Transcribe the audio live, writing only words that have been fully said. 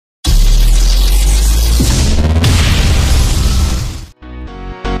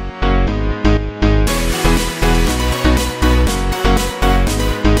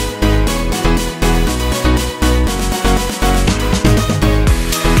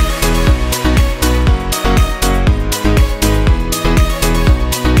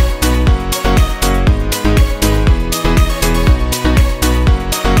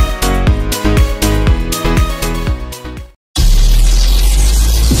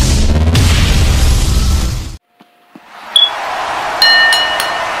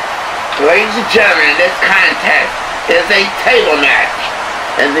Ladies and gentlemen, this contest is a table match.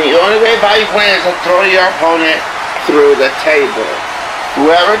 And the only way by wins is to throw your opponent through the table.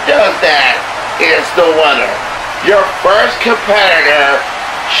 Whoever does that is the winner. Your first competitor,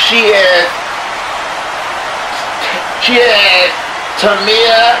 she is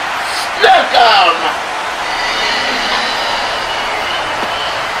Tamina Snuka.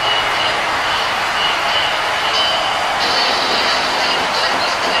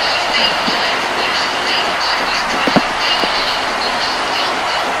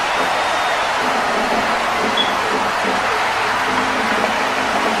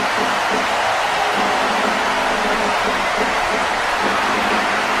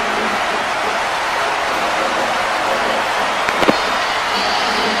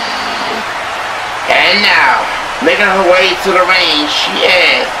 And now, making her way to the ring, she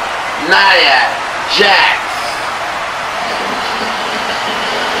is Nia Jax.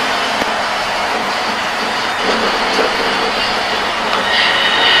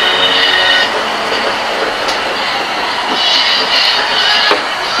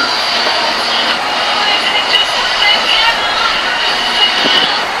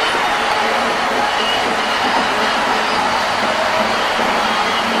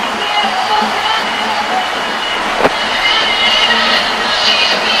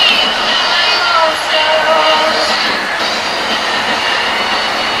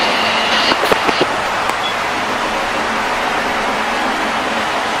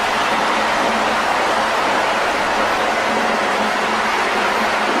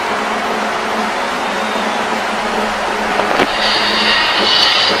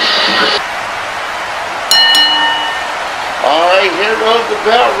 Alright, here goes the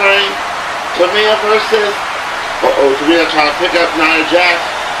bell ring. Tamina versus... Tamina trying to pick up Nia Jax.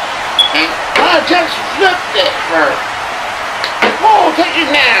 And Nia Jax flipped it first. Oh, take it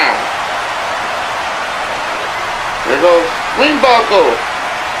now. There goes ring buckle.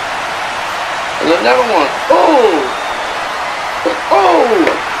 And another one. Oh! Oh!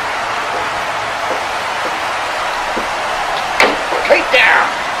 Take down.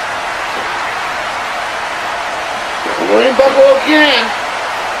 Ring buckle again.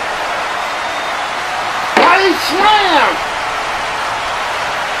 Body slam.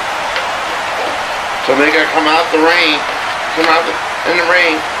 Tamina come out the ring. Come out in the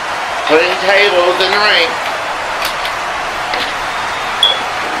ring. Putting tables in the ring.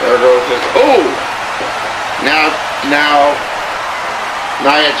 There goes this. Oh! Now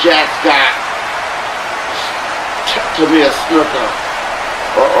Nia Jax got Tamina Snuka.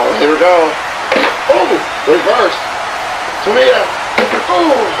 Uh-oh, here we go. Oh! Reverse. Tamina.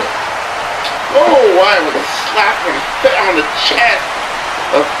 Oh! Oh, I was slapping on the chest.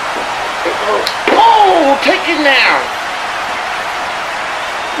 Oh, take it now.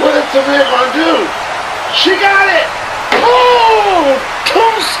 What is Tamina gonna do? She got it. Oh,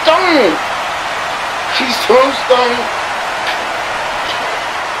 tombstone. She's tombstone.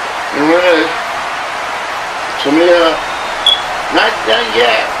 And when Tamina not done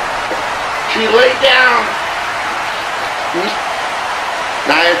yet. She laid down.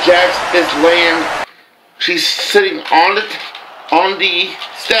 Nia Jax is laying. She's sitting on the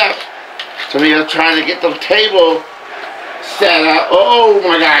step. Tamina trying to get the table set up. Oh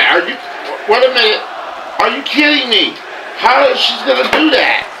my God! Wait a minute! Are you kidding me? How is she gonna do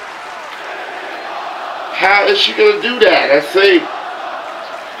that? How is she gonna do that? Let's see.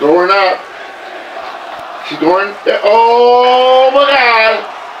 Going up. She's going. Oh my God!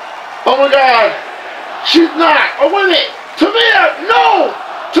 Oh my God! She's not. Oh wait a minute! Tamina, no!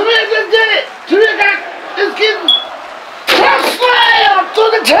 Tamina just did it! Tamina is getting cross slam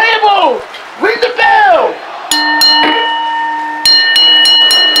through the table! Ring the bell!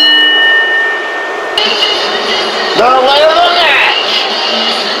 The winner of the match!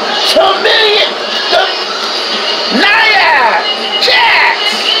 Tamina, Nia Jax!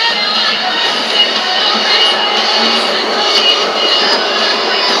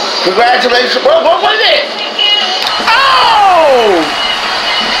 Congratulations! What was it? Oh!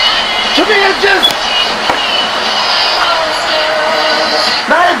 Tamina just...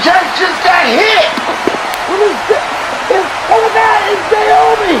 Nia Jax just got hit! What is that? Oh my God, it's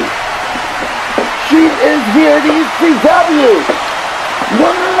Naomi! She is here at ECW!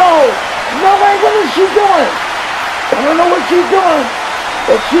 No! No way, what is she doing? I don't know what she's doing,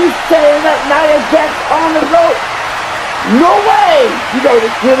 but she's saying that Nia Jax on the rope. No way! You gotta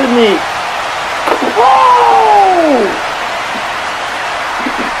be kidding me! Whoa!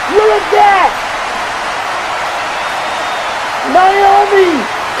 Look at that! Naomi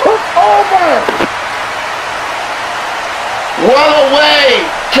took over! What a way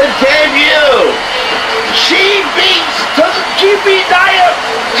to debut. She beat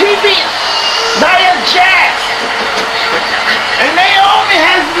Nia Jax. And Naomi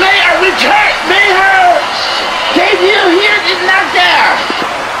has made her debut here in Knockdown.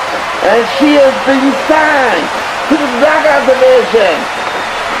 And she has been signed to the Knockout division.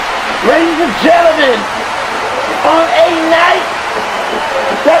 Ladies and gentlemen, on a night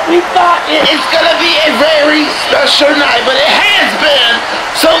that we thought it's going to be a very special night, but it has been.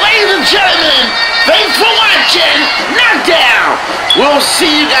 So ladies and gentlemen, thanks for watching Knockdown. We'll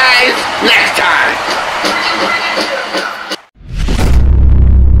see you guys next time.